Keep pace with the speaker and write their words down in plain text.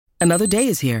Another day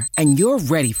is here, and you're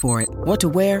ready for it. What to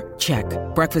wear? Check.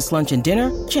 Breakfast, lunch, and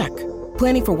dinner? Check.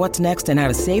 Planning for what's next and how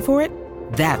to save for it?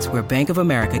 That's where Bank of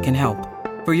America can help.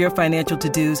 For your financial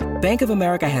to-dos, Bank of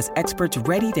America has experts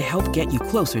ready to help get you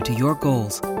closer to your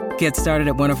goals. Get started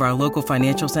at one of our local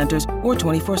financial centers or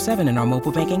 24/7 in our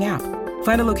mobile banking app.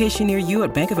 Find a location near you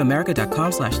at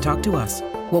bankofamerica.com/talktous.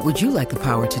 What would you like the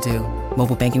power to do?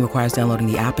 Mobile banking requires downloading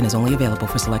the app and is only available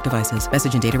for select devices.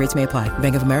 Message and data rates may apply.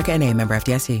 Bank of America N.A., member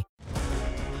FDIC.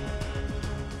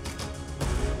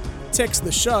 Text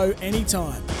the show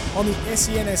anytime on the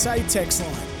SENSA text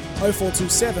line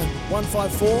 0427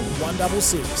 154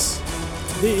 166.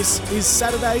 This is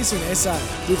Saturdays in SA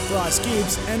with Bryce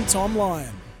Gibbs and Tom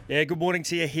Lyon. Yeah, good morning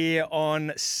to you here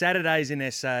on Saturdays in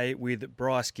SA with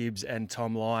Bryce Gibbs and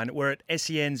Tom Lyon. We're at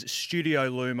SEN's Studio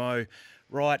Lumo,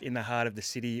 right in the heart of the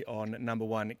city on number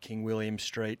 1 King William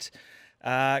Street.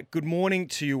 Good morning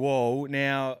to you all.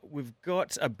 Now, we've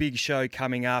got a big show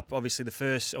coming up, obviously the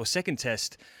first or second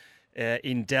test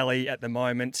in Delhi at the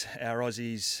moment. Our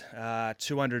Aussies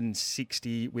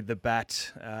 260 with the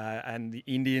bat, and the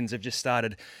Indians have just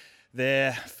started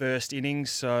their first innings,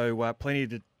 so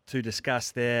plenty to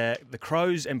discuss there. The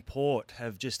CROWS and Port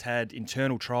have just had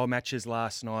internal trial matches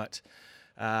last night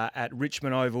at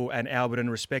Richmond Oval and Alberton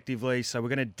respectively, so we're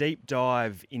going to deep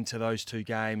dive into those two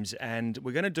games, and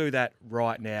we're going to do that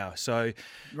right now. So,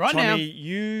 Tommy,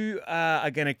 you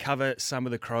are going to cover some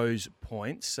of the CROWS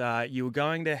points. You were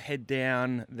going to head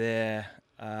down there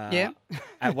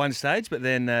at one stage, but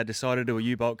then decided to do a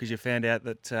U-Bolt because you found out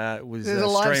that it was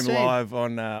streamed live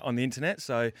on the internet.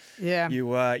 So you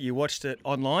watched it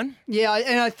online? Yeah,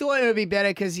 and I thought it would be better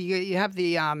because you have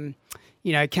the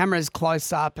cameras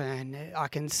close up, and I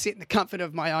can sit in the comfort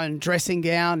of my own dressing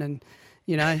gown and,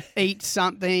 eat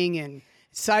something and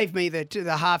save me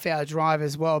the half-hour drive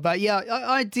as well. But, yeah,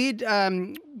 I did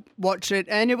watch it,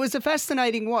 and it was a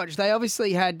fascinating watch. They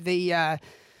obviously had the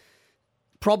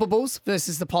probables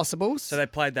versus the possibles. So they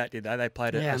played that, did they? They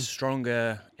played a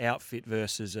stronger outfit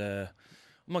versus I'm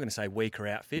not going to say weaker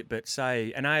outfit, but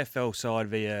say an AFL side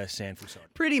via Sandford side.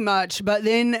 Pretty much. But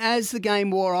then as the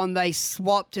game wore on, they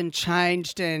swapped and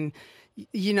changed, and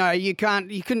you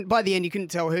couldn't by the end you couldn't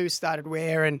tell who started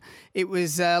where, and it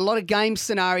was a lot of game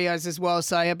scenarios as well.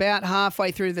 So about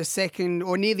halfway through the second,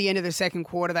 or near the end of the second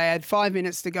quarter, they had 5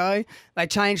 minutes to go. They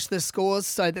changed the scores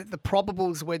so that the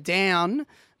probables were down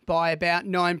by about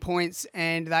 9 points,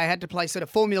 and they had to play sort of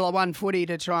Formula One footy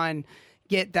to try and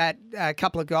get that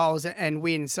couple of goals and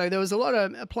win. So there was a lot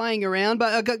of playing around,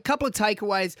 but I got a couple of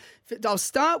takeaways. I'll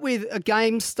start with a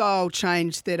game style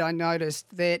change that I noticed,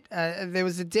 that there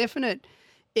was a definite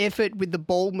effort with the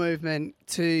ball movement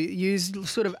to use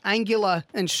sort of angular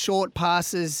and short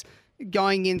passes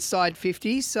going inside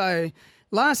 50. So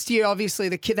last year, obviously,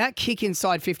 that kick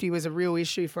inside 50 was a real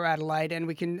issue for Adelaide, and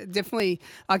I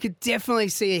could definitely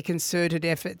see a concerted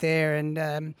effort there,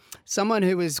 and someone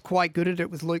who was quite good at it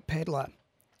was Luke Pedlar.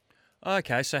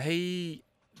 Okay, so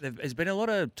there's been a lot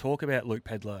of talk about Luke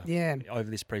Pedlar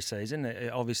over this pre-season.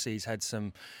 Obviously, he's had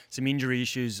some injury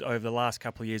issues over the last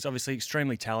couple of years. Obviously,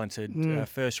 extremely talented,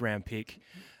 first-round pick,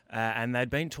 and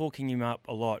they'd been talking him up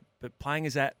a lot, but playing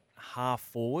as that half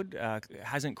forward,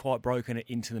 hasn't quite broken it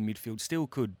into the midfield, still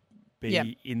could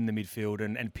be in the midfield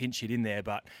and pinch it in there,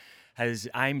 but has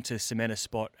aimed to cement a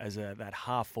spot as that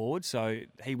half forward. So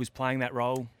he was playing that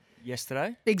role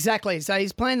yesterday? Exactly. So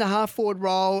he's playing the half forward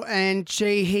role, and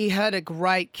he had a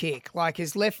great kick. Like,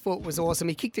 his left foot was awesome.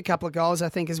 He kicked a couple of goals, I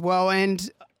think, as well, and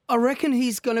I reckon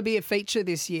he's going to be a feature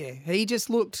this year. He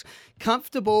just looked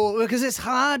comfortable, because it's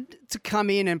hard to come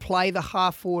in and play the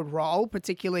half-forward role,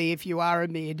 particularly if you are a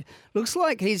mid. Looks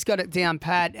like he's got it down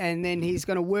pat, and then he's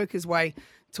going to work his way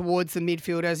towards the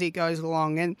midfield as he goes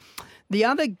along. And the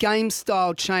other game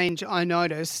style change I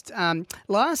noticed,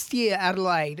 last year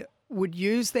Adelaide would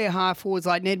use their half-forwards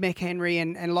like Ned McHenry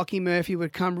and Lockie Murphy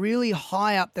would come really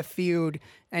high up the field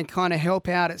and kind of help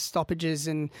out at stoppages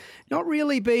and not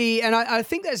really be... And I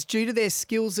think that's due to their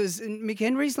skills, as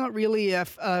McHenry's not really a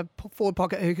forward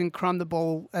pocket who can crumb the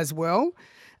ball as well.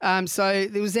 So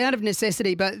it was out of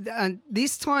necessity. But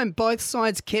this time, both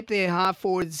sides kept their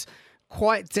half-forwards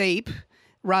quite deep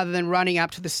rather than running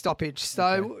up to the stoppage.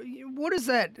 So what does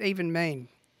that even mean?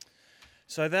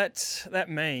 So that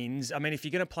means, I mean, if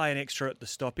you're going to play an extra at the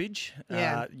stoppage,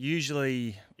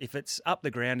 usually if it's up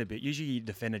the ground a bit, usually your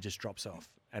defender just drops off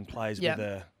and plays with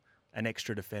an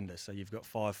extra defender. So you've got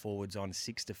 5 forwards on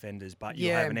 6 defenders, but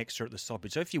you'll have an extra at the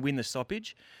stoppage. So if you win the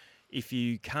stoppage, if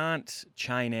you can't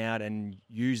chain out and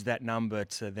use that number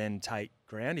to then take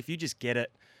ground, if you just get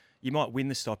it, you might win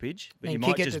the stoppage, but And you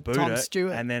kick might it just to boot Tom it,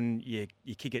 Stewart. and then you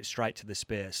kick it straight to the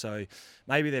spare. So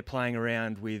maybe they're playing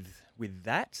around with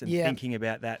that and thinking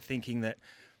about that, thinking that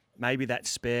maybe that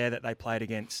spare that they played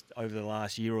against over the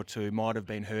last year or two might have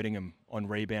been hurting them on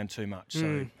rebound too much.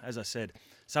 So, as I said,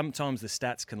 sometimes the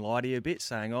stats can lie to you a bit,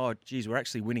 saying, oh, geez, we're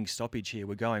actually winning stoppage here.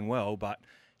 We're going well, but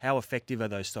how effective are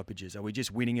those stoppages? Are we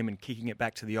just winning them and kicking it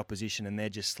back to the opposition and they're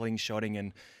just slingshotting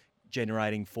and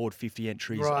generating forward 50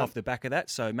 entries off the back of that?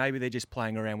 So maybe they're just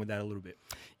playing around with that a little bit.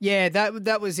 Yeah,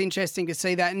 that was interesting to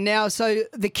see that. And now, so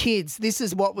the kids, this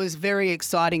is what was very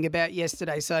exciting about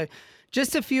yesterday. So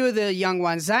just a few of the young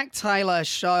ones. Zach Taylor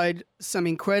showed some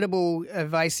incredible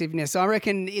evasiveness. I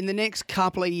reckon in the next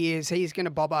couple of years, he's going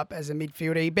to bob up as a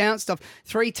midfielder. He bounced off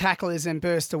 3 tacklers and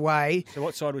burst away. So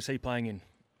what side was he playing in?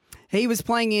 He was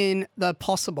playing in the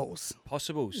Possibles.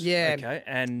 Possibles? Yeah. Okay.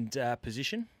 And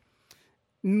position?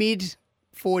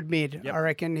 Forward mid, I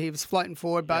reckon. He was floating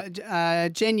forward, but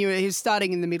genuine. He was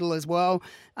starting in the middle as well.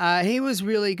 He was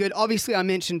really good. Obviously, I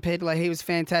mentioned Pedler. He was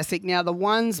fantastic. Now, the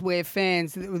ones where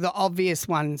fans, the obvious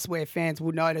ones where fans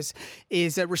would notice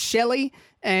is that Rochelle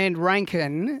and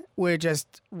Rankin were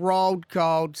just rolled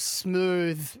gold,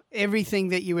 smooth, everything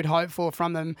that you would hope for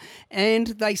from them. And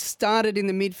they started in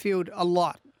the midfield a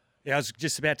lot. Yeah, I was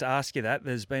just about to ask you that.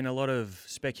 There's been a lot of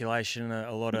speculation,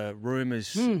 a lot of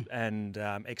rumours and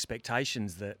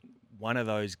expectations that one of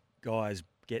those guys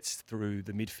gets through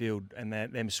the midfield and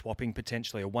them swapping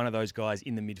potentially, or one of those guys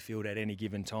in the midfield at any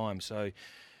given time. So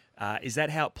is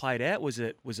that how it played out? Was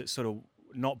it sort of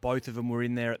not both of them were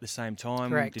in there at the same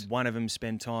time? Correct. Did one of them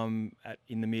spend time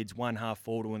in the mids, one half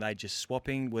forward, or were they just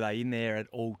swapping? Were they in there at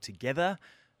all together?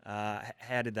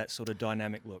 How did that sort of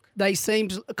dynamic look? They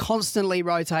seemed constantly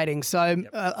rotating. So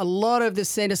a lot of the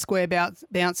centre square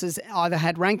bouncers either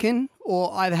had Rankin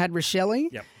or either had Rochelle.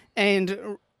 Yep.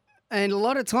 And a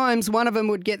lot of times one of them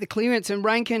would get the clearance, and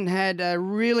Rankin had a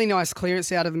really nice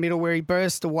clearance out of the middle where he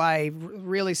burst away,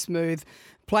 really smooth,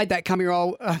 played that coming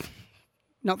roll,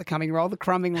 not the coming roll, the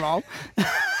crumbing roll.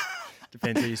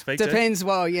 Depends who you speak to. Depends,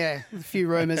 well, yeah, a few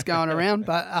rumours going around,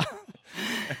 but...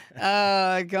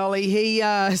 golly, he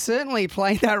certainly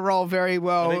played that role very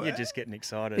well. I think you're just getting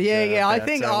excited. Yeah. I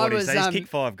think I was. was. He's kicked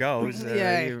 5 goals.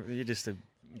 You're just a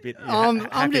bit.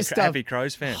 I'm just a happy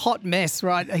Crows fan. Hot mess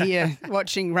right here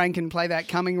watching Rankin play that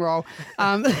coming role.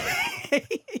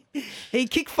 He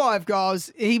kicked 5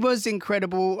 goals. He was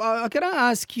incredible. I got to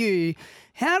ask you,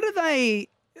 how do they?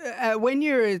 When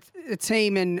you're a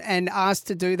team and asked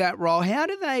to do that role, how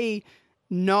do they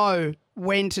know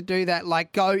when to do that,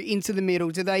 like go into the middle?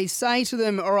 Do they say to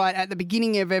them, all right, at the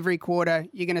beginning of every quarter,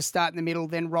 you're going to start in the middle,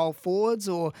 then roll forwards,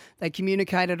 or they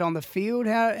communicate it on the field?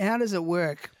 How does it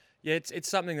work? Yeah, it's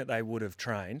something that they would have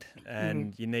trained,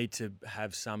 and you need to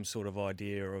have some sort of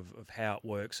idea of how it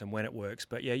works and when it works.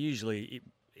 But yeah, usually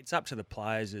it's up to the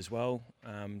players as well.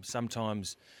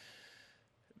 Sometimes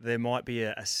there might be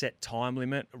a set time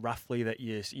limit, roughly, that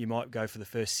you might go for the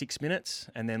first 6 minutes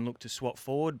and then look to swap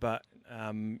forward. But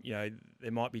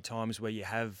there might be times where you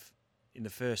have, in the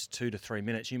first 2 to 3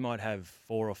 minutes, you might have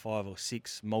 4 or 5 or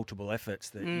 6 multiple efforts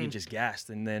that you're just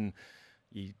gassed, and then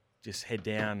you just head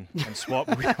down and swap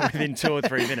within 2 or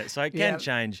 3 minutes. So it can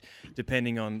change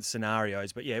depending on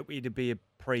scenarios. But yeah, it'd be a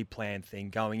pre-planned thing.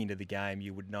 Going into the game,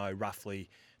 you would know roughly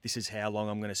this is how long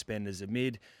I'm going to spend as a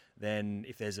mid. Then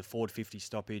if there's a forward 50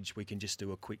 stoppage, we can just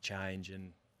do a quick change.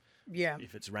 And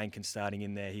if it's Rankin starting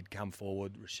in there, he'd come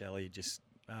forward. Rochelle just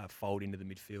fold into the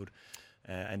midfield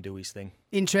and do his thing.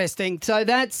 Interesting. So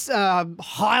that's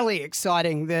highly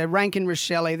exciting. The Rankin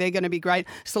Rochelle, they're going to be great.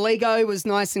 Saligo was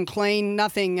nice and clean,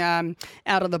 nothing out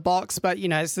of the box, but,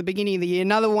 it's the beginning of the year.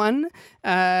 Another one,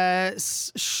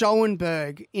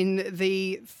 Schoenberg in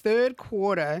the third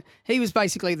quarter. He was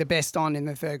basically the best on in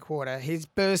the third quarter. His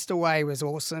burst away was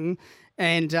awesome.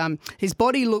 And his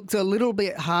body looked a little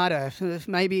bit harder.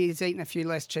 Maybe he's eaten a few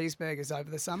less cheeseburgers over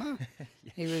the summer.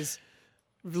 He was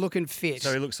looking fit.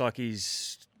 So he looks like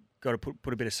he's got to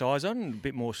put a bit of size on, a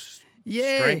bit more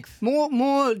strength.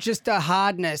 More just a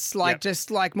hardness,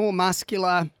 just like more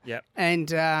muscular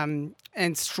and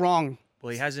strong.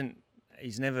 Well,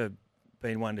 he's never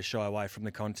been one to shy away from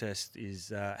the contest, is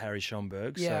Harry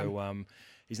Schomburg. Yeah. So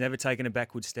he's never taken a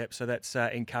backward step. So that's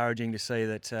encouraging to see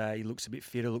that he looks a bit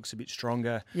fitter, looks a bit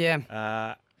stronger.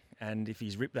 Yeah. And if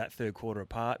he's ripped that third quarter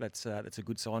apart, that's a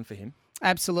good sign for him.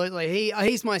 Absolutely.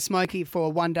 He's my smoky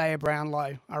for one day of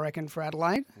Brownlow, I reckon, for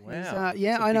Adelaide. Wow.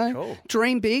 I know. Call.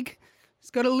 Dream big.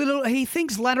 He's got he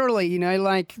thinks laterally,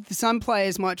 like some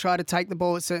players might try to take the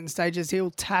ball at certain stages. He'll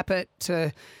tap it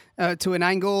to an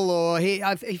angle, or he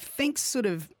thinks sort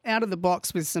of out of the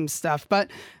box with some stuff. But,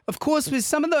 of course, with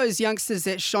some of those youngsters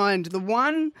that shined, the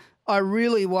one I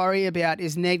really worry about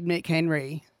is Ned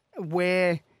McHenry,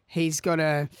 where he's going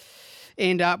to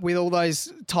end up with all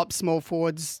those top small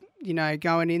forwards,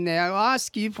 going in there. I'll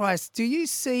ask you, Bryce, do you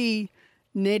see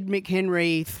Ned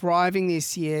McHenry thriving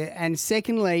this year? And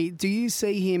secondly, do you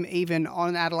see him even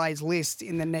on Adelaide's list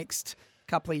in the next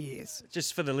couple of years?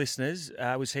 Just for the listeners,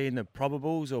 was he in the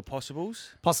probables or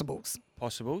possibles? Possibles.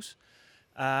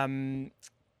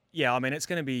 Yeah, I mean, it's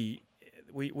going to be...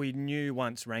 We knew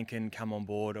once Rankin come on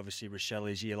board, obviously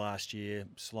Rochelle's year last year,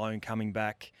 Sloane coming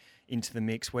back into the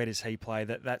mix. Where does he play?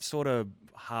 That sort of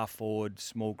half-forward,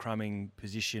 small crumbing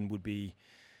position would be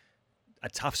a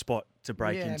tough spot to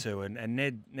break into. And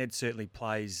Ned certainly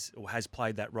plays or has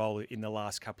played that role in the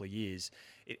last couple of years.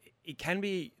 It can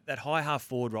be that high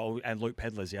half-forward role, and Luke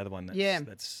Pedler's the other one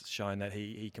that's shown that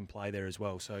he can play there as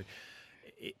well. So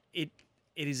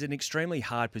it is an extremely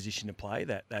hard position to play,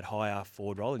 that high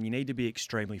half-forward role, and you need to be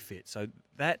extremely fit. So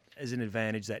that is an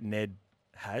advantage that Ned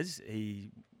has.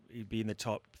 He'd be in the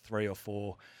top 3 or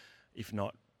 4, if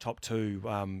not top 2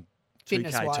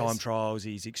 2K time trials.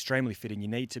 He's extremely fit, and you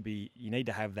need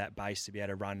to have that base to be able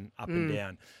to run up and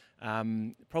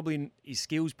down. Probably his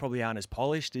skills probably aren't as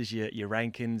polished as your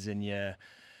Rankins and your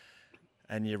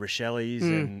Rochelle's,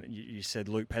 and you said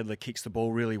Luke Pedler kicks the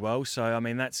ball really well. So I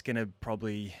mean that's going to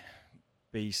probably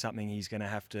be something he's going to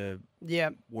have to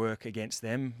work against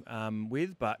them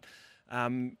with. But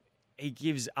he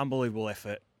gives unbelievable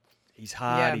effort. He's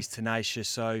hard, he's tenacious.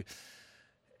 So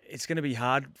it's going to be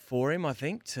hard for him, I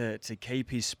think, to keep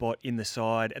his spot in the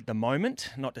side at the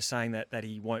moment. Not to saying that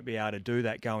he won't be able to do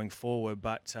that going forward,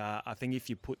 but I think if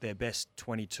you put their best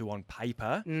 22 on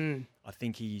paper, I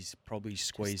think he's probably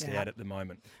squeezed out at the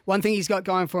moment. One thing he's got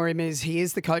going for him is he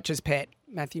is the coach's pet.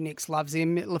 Matthew Nicks loves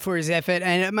him for his effort,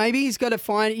 and maybe he's got to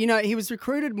find, he was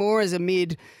recruited more as a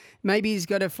mid. Maybe he's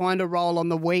got to find a role on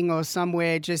the wing or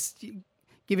somewhere, just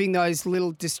giving those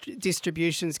little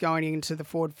distributions going into the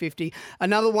forward 50.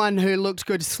 Another one who looked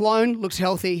good, Sloane, looked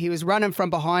healthy. He was running from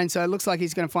behind, so it looks like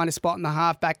he's going to find a spot in the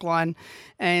half-back line.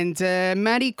 And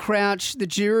Matty Crouch, the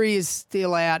jury is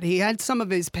still out. He had some of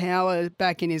his power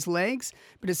back in his legs,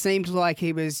 but it seemed like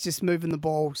he was just moving the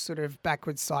ball sort of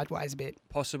backwards, sideways a bit.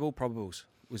 Possible, probables.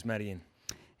 Was Matty in?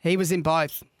 He was in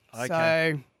both.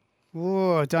 Okay. So...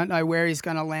 I don't know where he's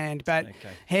going to land, but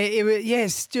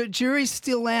jury's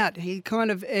still out. He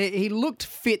he looked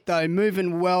fit though,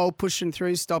 moving well, pushing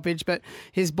through stoppage, but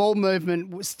his ball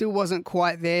movement still wasn't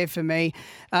quite there for me.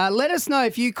 Let us know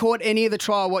if you caught any of the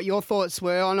trial, what your thoughts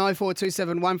were on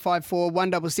 0427 154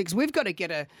 166. We've got to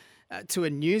get to a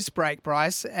news break,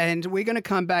 Bryce, and we're going to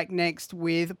come back next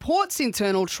with Port's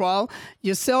internal trial.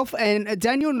 Yourself and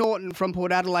Daniel Norton from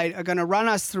Port Adelaide are going to run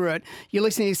us through it. You're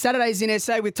listening to Saturdays in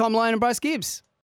SA with Tom Lyon and Bryce Gibbs.